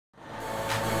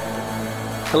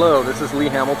Hello, this is Lee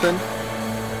Hamilton.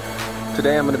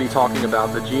 Today I'm going to be talking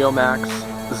about the GeoMax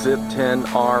Zipp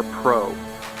 10R Pro.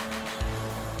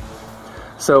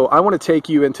 So I want to take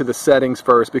you into the settings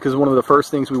first, because one of the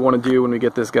first things we want to do when we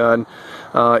get this gun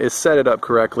is set it up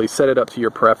correctly, set it up to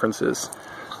your preferences.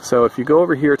 So if you go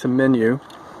over here to menu,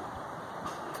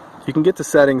 you can get to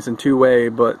settings in two ways,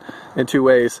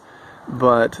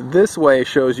 but this way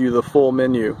shows you the full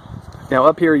menu. Now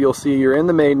up here you'll see you're in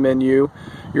the main menu.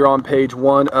 You're on page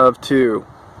 1 of 2.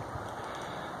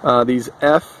 These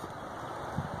F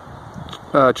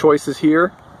choices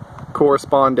here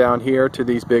correspond down here to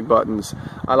these big buttons.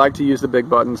 I like to use the big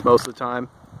buttons most of the time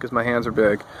because my hands are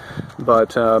big,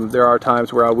 but there are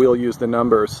times where I will use the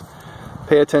numbers.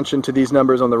 Pay attention to these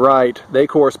numbers on the right. They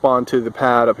correspond to the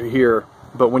pad up here.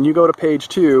 But when you go to page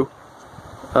 2,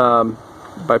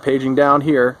 by paging down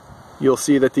here, you'll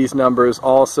see that these numbers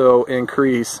also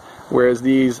increase, whereas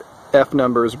these F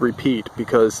numbers repeat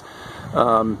because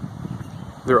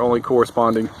they're only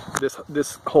corresponding.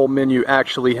 This whole menu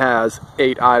actually has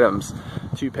 8 items,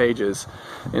 2 pages,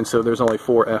 and so there's only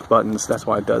 4 F buttons. That's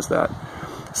why it does that.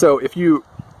 So if you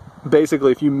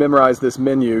memorize this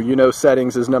menu, you know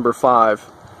settings is number 5.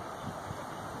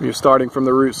 You're starting from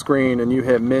the root screen and you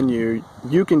hit menu,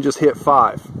 you can just hit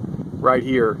 5 right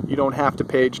here. You don't have to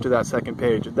page to that second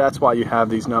page. That's why you have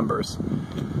these numbers.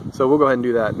 So we'll go ahead and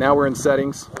do that. Now we're in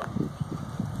settings.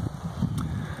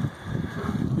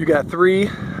 You got 3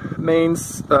 main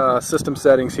system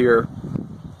settings here,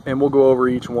 and we'll go over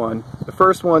each one. The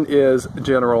first one is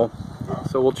general,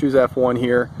 so we'll choose F1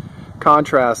 here.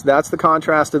 Contrast, that's the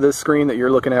contrast of this screen that you're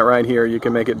looking at right here. You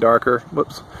can make it darker.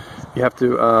 Whoops. You have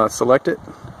to select it,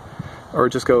 or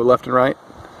just go left and right.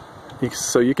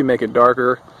 So you can make it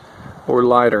darker or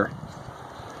lighter,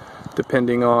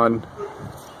 depending on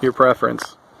your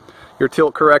preference. Your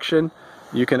tilt correction,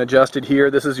 you can adjust it here.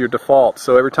 This is your default,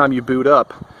 so every time you boot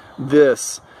up,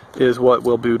 this is what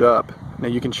will boot up. Now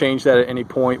you can change that at any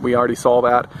point. We already saw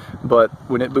that, but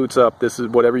when it boots up, this is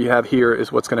whatever you have here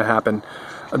is what's going to happen.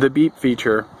 The beep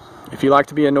feature, if you like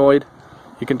to be annoyed,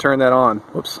 you can turn that on.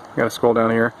 Whoops, I gotta scroll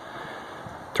down here.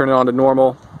 Turn it on to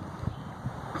normal.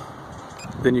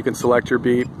 Then you can select your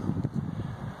beep.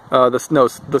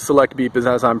 The select beep is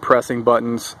as I'm pressing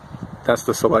buttons. That's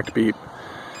the select beep.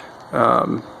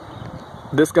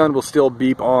 This gun will still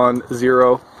beep on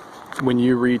 0 when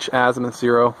you reach azimuth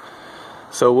 0.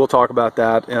 So we'll talk about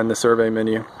that in the survey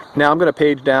menu. Now I'm going to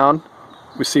page down.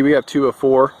 We see we have 2 of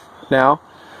 4 now.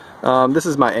 This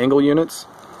is my angle units.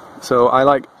 So I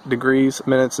like degrees,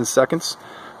 minutes, and seconds.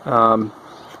 There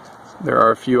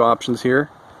are a few options here.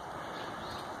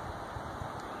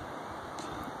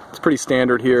 It's pretty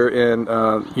standard here in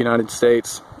United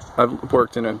States. I've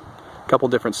worked in a couple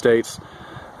different states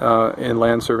in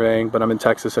land surveying, but I'm in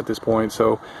Texas at this point,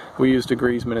 so we use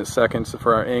degrees, minutes, seconds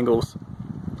for our angles.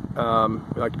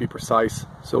 We like to be precise,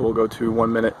 so we'll go to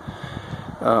 1 minute.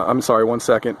 1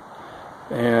 second,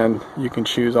 and you can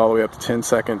choose all the way up to 10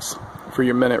 seconds for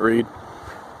your minute read.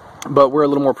 But we're a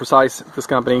little more precise at this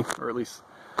company, or at least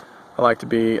I like to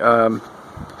be. The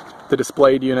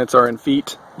displayed units are in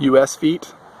feet, US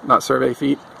feet, not survey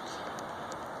feet.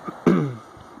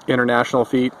 International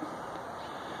feet.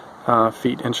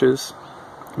 Feet, inches,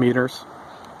 meters.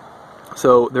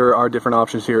 So there are different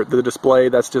options here. The display,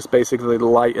 that's just basically the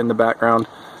light in the background.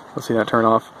 Let's see that turn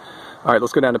off. Alright,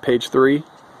 let's go down to page 3,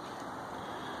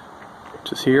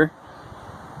 which is here.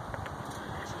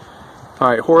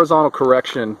 Alright, horizontal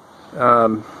correction.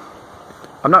 I'm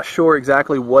not sure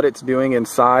exactly what it's doing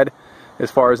inside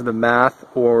as far as the math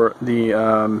or the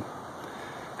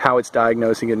how it's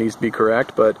diagnosing it needs to be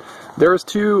correct, but there's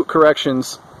 2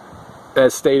 corrections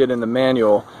as stated in the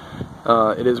manual.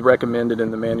 It is recommended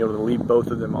in the manual to leave both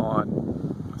of them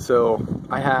on. So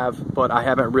I have, but I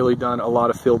haven't really done a lot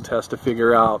of field tests to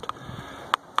figure out,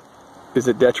 is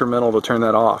it detrimental to turn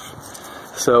that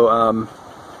off. So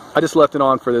I just left it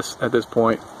on for this at this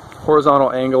point.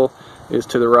 Horizontal angle is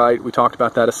to the right. We talked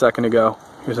about that a second ago.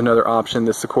 Here's another option.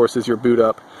 This, of course, is your boot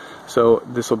up, so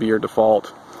this will be your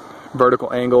default.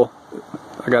 Vertical angle,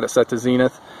 I got it set to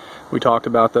zenith. We talked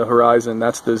about the horizon,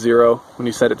 that's the 0, when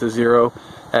you set it to 0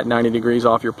 at 90 degrees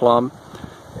off your plumb.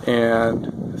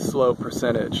 And slope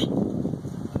percentage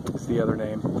is the other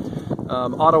name.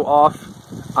 Auto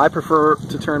off, I prefer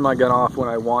to turn my gun off when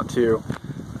I want to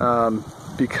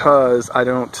because I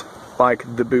don't like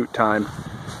the boot time.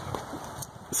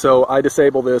 So I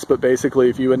disable this, but basically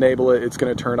if you enable it, it's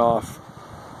going to turn off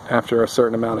after a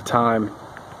certain amount of time.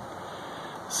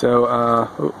 So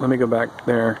let me go back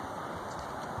there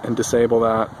and disable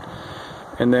that.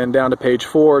 And then down to page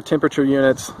 4, temperature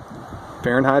units,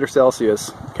 Fahrenheit or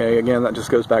Celsius. Okay, again, that just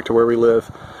goes back to where we live.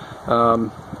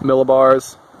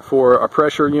 Millibars for our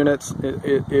pressure units,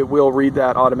 it will read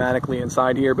that automatically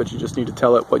inside here, but you just need to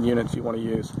tell it what units you want to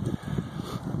use.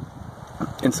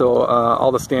 And so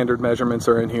all the standard measurements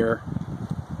are in here,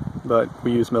 but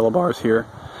we use millibars here.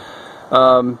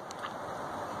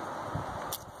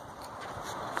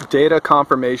 Data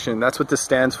confirmation, that's what this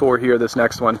stands for here, this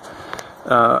next one.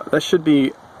 That should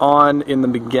be on in the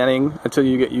beginning until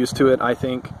you get used to it, I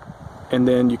think. And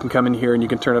then you can come in here and you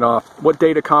can turn it off. What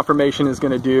data confirmation is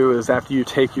going to do is after you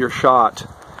take your shot,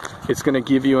 it's going to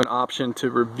give you an option to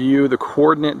review the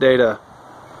coordinate data.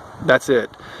 That's it.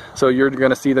 So you're going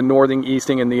to see the northing,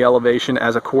 easting, and the elevation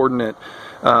as a coordinate.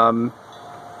 And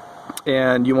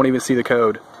you won't even see the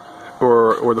code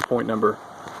or the point number.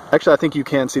 Actually, I think you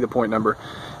can see the point number.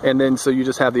 And then so you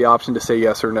just have the option to say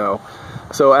yes or no.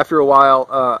 So after a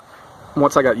while,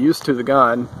 once I got used to the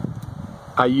gun,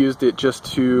 I used it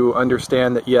just to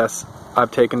understand that yes,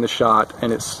 I've taken the shot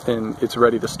and it's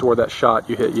ready to store that shot.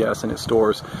 You hit yes and it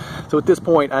stores. So at this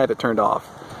point I have it turned off.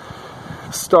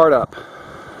 Startup.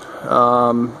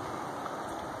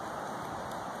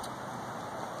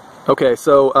 Okay,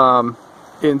 so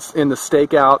in the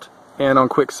stakeout and on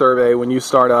quick survey, when you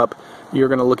start up, you're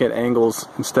going to look at angles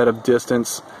instead of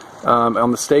distance. On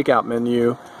the stakeout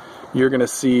menu, you're going to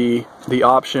see the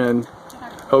option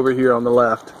over here on the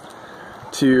left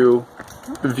to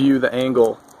view the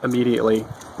angle immediately.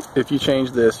 If you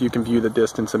change this, you can view the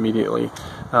distance immediately.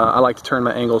 I like to turn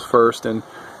my angles first, and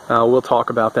we'll talk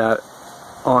about that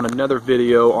on another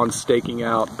video on staking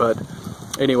out. But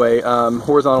anyway,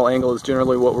 horizontal angle is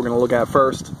generally what we're going to look at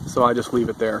first, so I just leave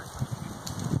it there.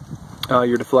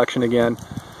 Your deflection again.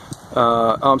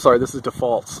 I'm sorry, this is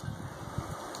defaults.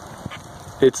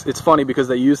 It's funny because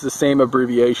they use the same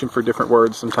abbreviation for different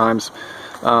words sometimes,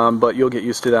 but you'll get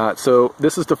used to that. So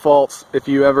this is defaults. If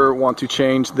you ever want to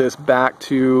change this back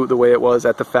to the way it was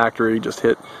at the factory, just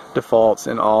hit defaults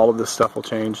and all of this stuff will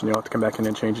change, and you'll have to come back in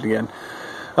and change it again.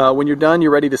 When you're done,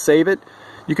 you're ready to save it.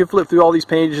 You can flip through all these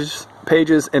pages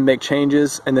and make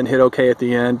changes and then hit OK at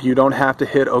the end. You don't have to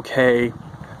hit OK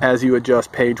as you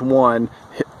adjust page 1.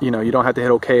 You don't have to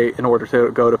hit OK in order to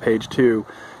go to page 2.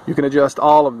 You can adjust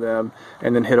all of them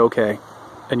and then hit OK,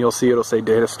 and you'll see it'll say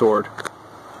data stored.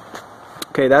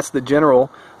 Okay, that's the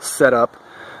general setup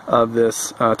of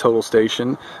this total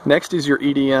station. Next is your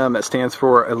EDM. That stands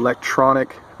for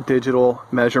electronic digital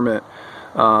measurement,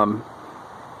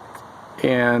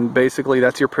 and basically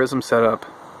that's your Prism setup.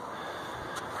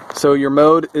 So your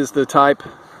mode is the type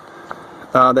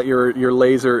that your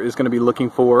laser is going to be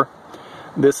looking for.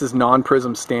 This is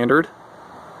non-Prism standard,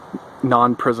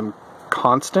 non-Prism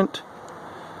constant.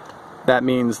 That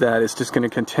means that it's just going to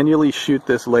continually shoot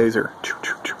this laser,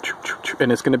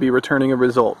 and it's going to be returning a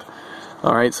result.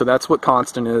 Alright, so that's what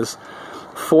constant is.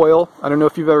 Foil, I don't know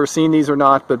if you've ever seen these or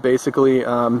not, but basically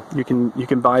you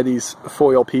can buy these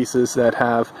foil pieces that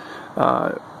have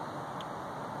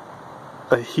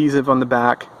adhesive on the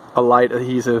back, a light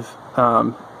adhesive.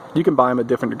 You can buy them at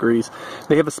different degrees.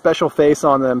 They have a special face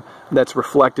on them that's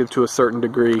reflective to a certain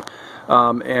degree,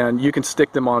 and you can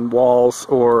stick them on walls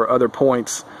or other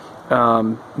points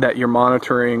that you're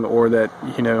monitoring or that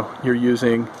you're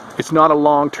using. It's not a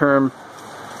long-term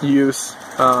use,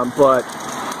 but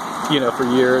for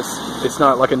years. It's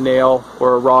not like a nail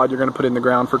or a rod you're going to put in the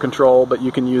ground for control, but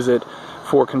you can use it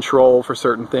for control for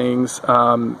certain things.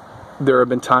 There have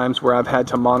been times where I've had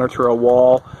to monitor a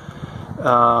wall.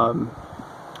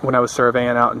 When I was surveying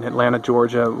out in Atlanta,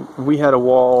 Georgia, we had a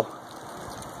wall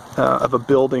of a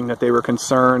building that they were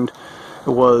concerned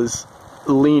was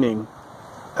leaning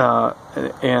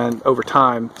and over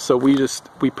time, so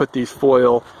we put these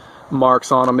foil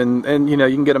marks on them, and you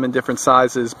can get them in different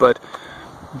sizes, but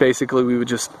basically we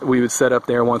would set up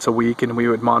there once a week and we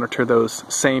would monitor those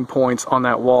same points on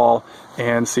that wall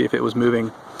and see if it was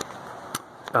moving.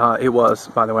 It was,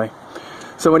 by the way.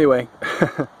 So anyway,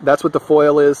 that's what the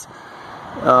foil is.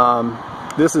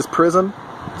 This is Prism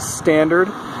Standard,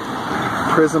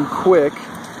 Prism Quick,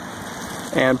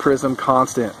 and Prism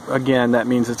Constant. Again, that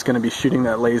means it's going to be shooting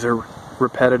that laser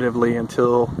repetitively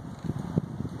until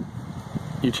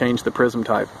you change the prism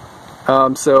type.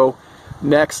 So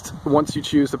next, once you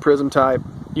choose the prism type,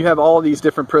 you have all these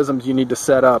different prisms you need to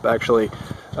set up actually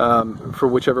for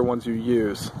whichever ones you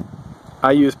use.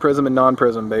 I use prism and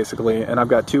non-prism basically, and I've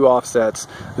got two offsets,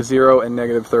 0 and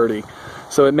 -30.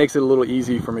 So it makes it a little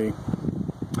easy for me.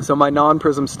 So my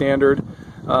non-prism standard,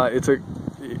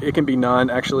 it can be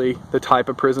none actually, the type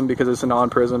of prism, because it's a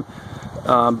non-prism,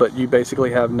 but you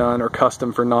basically have none or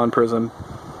custom for non-prism.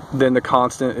 Then the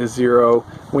constant is 0.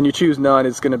 When you choose none,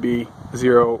 it's going to be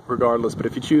 0 regardless, but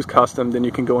if you choose custom, then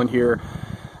you can go in here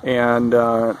and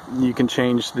you can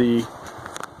change the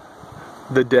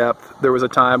depth. There was a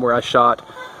time where I shot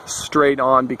straight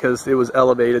on because it was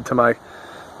elevated to my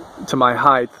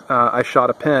height. I shot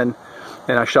a pin,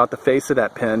 and I shot the face of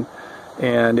that pin,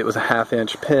 and it was a 1/2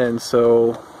 inch pin,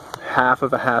 so half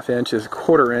of a 1/2 inch is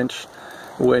 1/4 inch,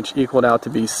 which equaled out to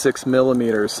be 6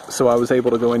 millimeters. So I was able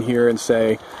to go in here and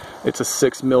say it's a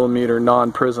 6 millimeter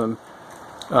non-prism,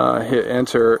 hit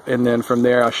enter, and then from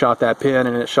there I shot that pin,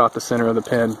 and it shot the center of the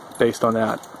pin based on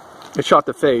that. It shot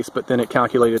the face, but then it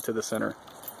calculated to the center.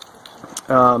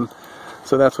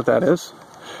 So that's what that is.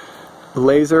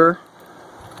 Laser.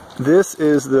 This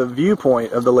is the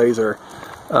viewpoint of the laser.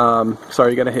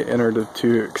 Sorry, you got to hit enter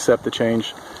to accept the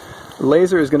change.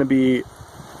 Laser is going to be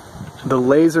the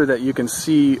laser that you can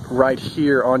see right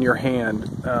here on your hand.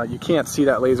 You can't see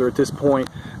that laser at this point.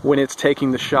 When it's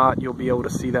taking the shot, you'll be able to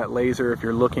see that laser. If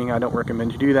you're looking, I don't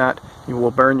recommend you do that. You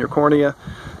will burn your cornea.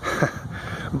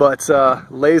 But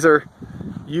laser,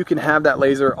 you can have that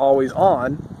laser always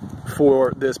on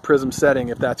for this prism setting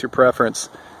if that's your preference.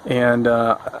 And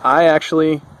I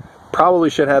actually probably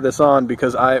should have this on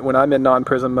because when I'm in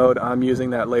non-prism mode, I'm using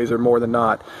that laser more than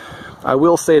not. I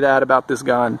will say that about this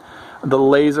gun. The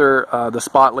laser, the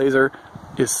spot laser,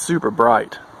 is super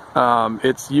bright.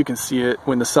 You can see it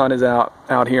when the sun is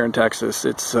out here in Texas.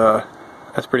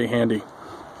 That's pretty handy.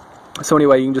 So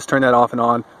anyway, you can just turn that off and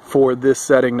on for this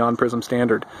setting, non-prism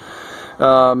standard.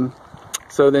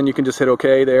 So then you can just hit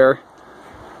OK there.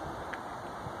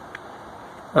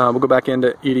 We'll go back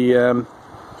into EDM.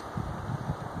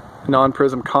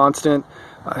 Non-prism constant.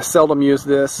 I seldom use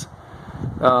this.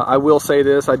 I will say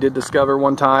this, I did discover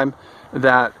one time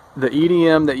that the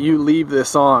EDM that you leave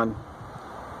this on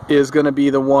is going to be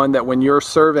the one that when you're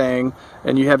surveying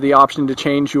and you have the option to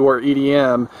change your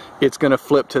EDM, it's going to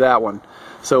flip to that one.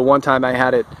 So one time I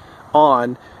had it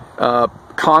on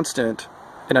constant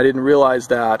and I didn't realize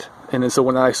that, and then so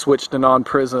when I switched to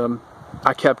non-prism,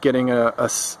 I kept getting a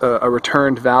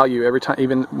returned value every time,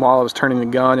 even while I was turning the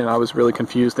gun, and I was really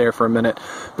confused there for a minute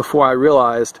before I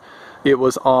realized it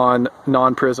was on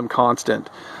non-prism constant.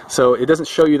 So it doesn't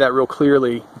show you that real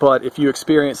clearly, but if you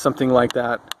experience something like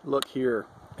that, look here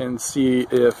and see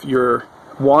if you're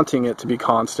wanting it to be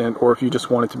constant or if you just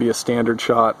want it to be a standard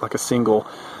shot, like a single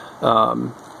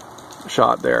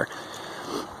shot there.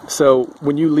 So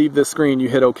when you leave this screen, you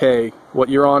hit OK. What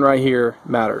you're on right here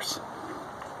matters.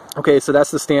 Okay, so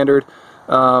that's the standard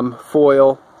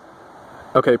foil.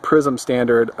 Okay, prism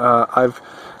standard.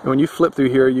 When you flip through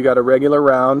here, you got a regular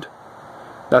round.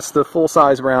 That's the full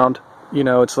size round. You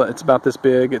know, it's about this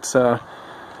big. It's I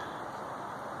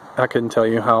couldn't tell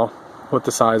you what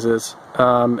the size is.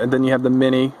 And then you have the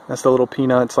mini. That's the little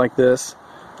peanuts like this,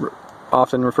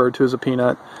 often referred to as a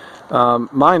peanut.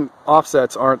 Mine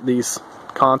offsets aren't these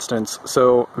constants,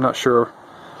 so I'm not sure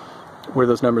where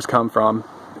those numbers come from.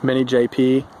 Mini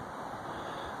JP,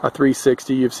 a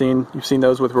 360. You've seen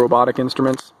those with robotic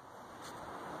instruments.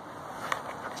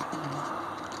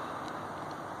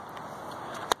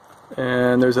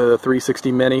 And there's a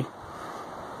 360 mini.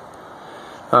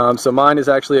 So mine is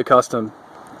actually a custom.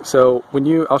 So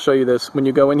I'll show you this. When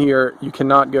you go in here, you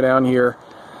cannot go down here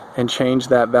and change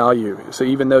that value. So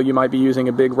even though you might be using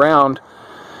a big round,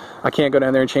 I can't go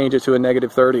down there and change it to a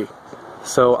 -30.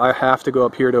 So I have to go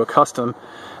up here to a custom,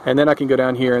 and then I can go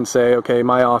down here and say, okay,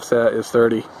 my offset is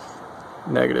 30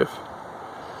 negative.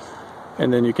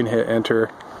 And then you can hit enter.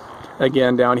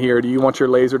 Again, down here, do you want your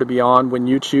laser to be on when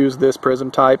you choose this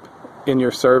prism type in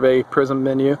your survey prism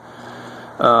menu?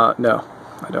 No,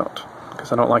 I don't,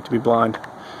 because I don't like to be blind.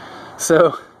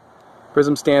 So,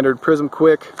 prism standard, prism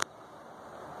quick,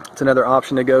 it's another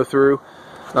option to go through.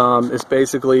 It's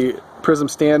basically, prism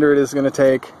standard is going to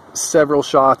take several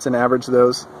shots and average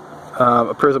those.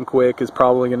 A prism quick is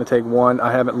probably going to take one.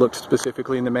 I haven't looked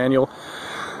specifically in the manual,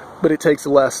 but it takes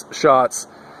less shots.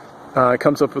 It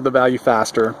comes up with the value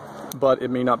faster, but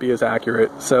it may not be as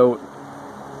accurate. So,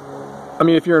 I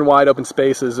mean, if you're in wide open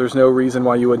spaces, there's no reason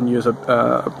why you wouldn't use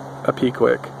a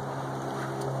P-Quick.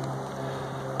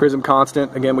 Prism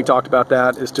constant, again, we talked about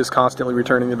that. It's just constantly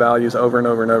returning the values over and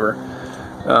over and over.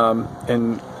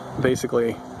 And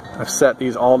basically, I've set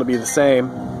these all to be the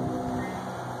same.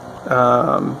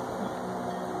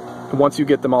 Once you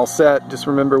get them all set, just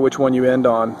remember which one you end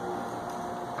on.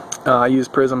 I use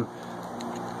prism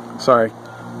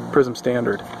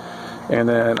standard, and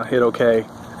then I hit OK,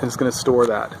 and it's going to store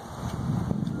that.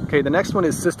 Okay, the next one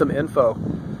is system info.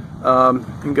 You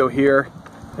can go here,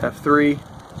 F3.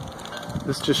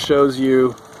 This just shows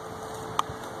you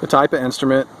the type of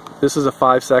instrument. This is a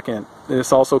 5-second.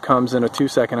 This also comes in a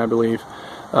 2-second, I believe,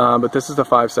 but this is a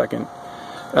 5-second.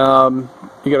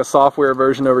 You got a software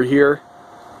version over here.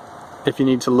 if you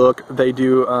need to look. They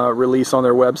do release on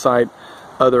their website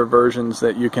other versions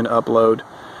that you can upload.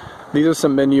 These are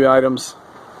some menu items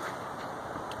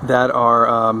that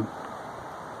are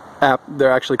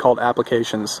they're actually called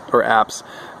applications or apps.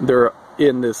 They're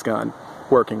in this gun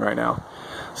working right now.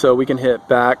 So we can hit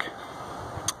back,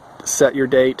 set your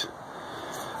date.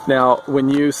 Now when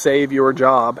you save your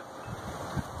job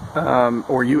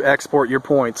or you export your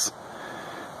points,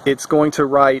 it's going to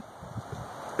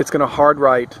hard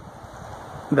write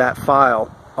that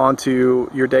file onto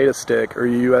your data stick or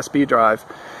your USB drive,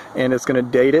 and it's going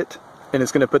to date it, and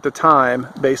it's going to put the time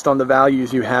based on the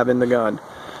values you have in the gun.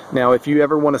 Now if you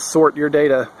ever want to sort your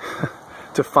data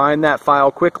to find that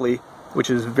file quickly, which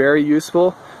is very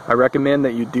useful, I recommend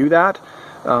that you do that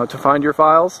to find your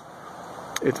files.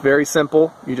 It's very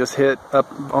simple. You just hit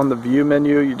up on the view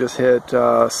menu, you just hit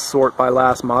sort by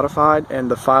last modified,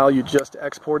 and the file you just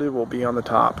exported will be on the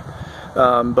top.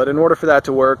 But in order for that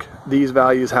to work, these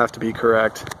values have to be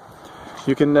correct.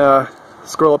 You can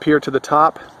scroll up here to the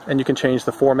top and you can change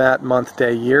the format: month,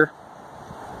 day, year,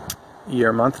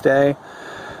 year, month, day,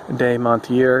 day, month,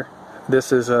 year.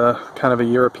 This is a kind of a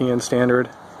European standard.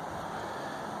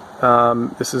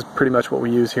 This is pretty much what we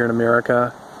use here in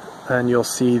America, and you'll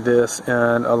see this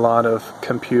in a lot of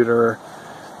computer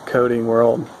coding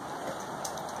world.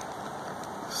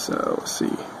 So let's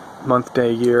see, month,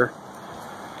 day, year,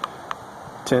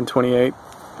 10/28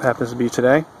 happens to be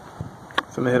today.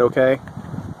 So I'm gonna hit OK.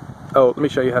 Oh, let me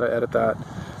show you how to edit that.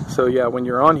 So yeah, when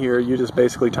you're on here, you just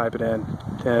basically type it in,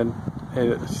 and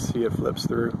see it flips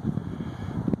through.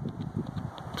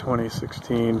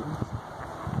 2016.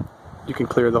 You can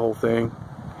clear the whole thing.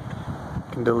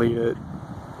 You can delete it.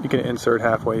 You can insert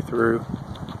halfway through.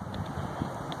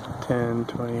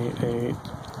 10/28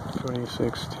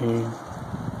 2016.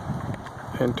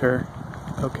 Enter.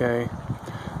 Okay.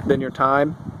 Then your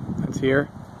time, that's here.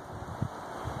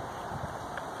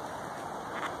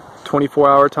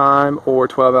 24-hour time or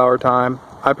 12-hour time.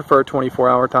 I prefer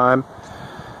 24-hour time.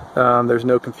 There's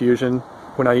no confusion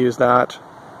when I use that.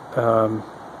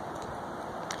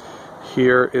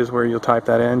 Here is where you'll type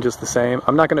that in, just the same.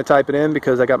 I'm not going to type it in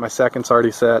because I got my seconds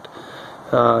already set.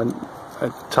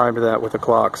 I timed that with a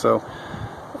clock, so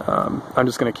I'm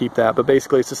just going to keep that. But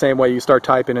basically it's the same way. You start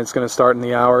typing, it's going to start in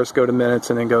the hours, go to minutes,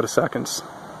 and then go to seconds.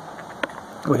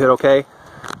 We hit OK.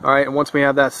 Alright, and once we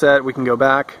have that set, we can go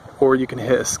back, or you can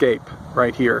hit escape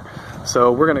right here.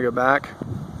 So we're going to go back,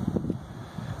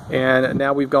 and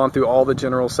now we've gone through all the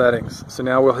general settings. So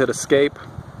now we'll hit escape.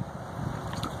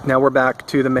 Now we're back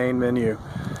to the main menu.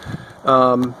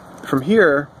 From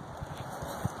here,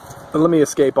 let me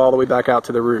escape all the way back out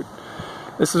to the root.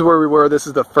 This is where we were. This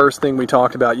is the first thing we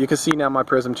talked about. You can see now my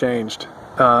prism changed.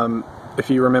 If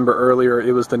you remember earlier,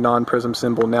 it was the non-prism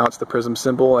symbol. Now it's the prism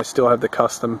symbol. I still have the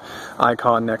custom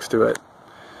icon next to it.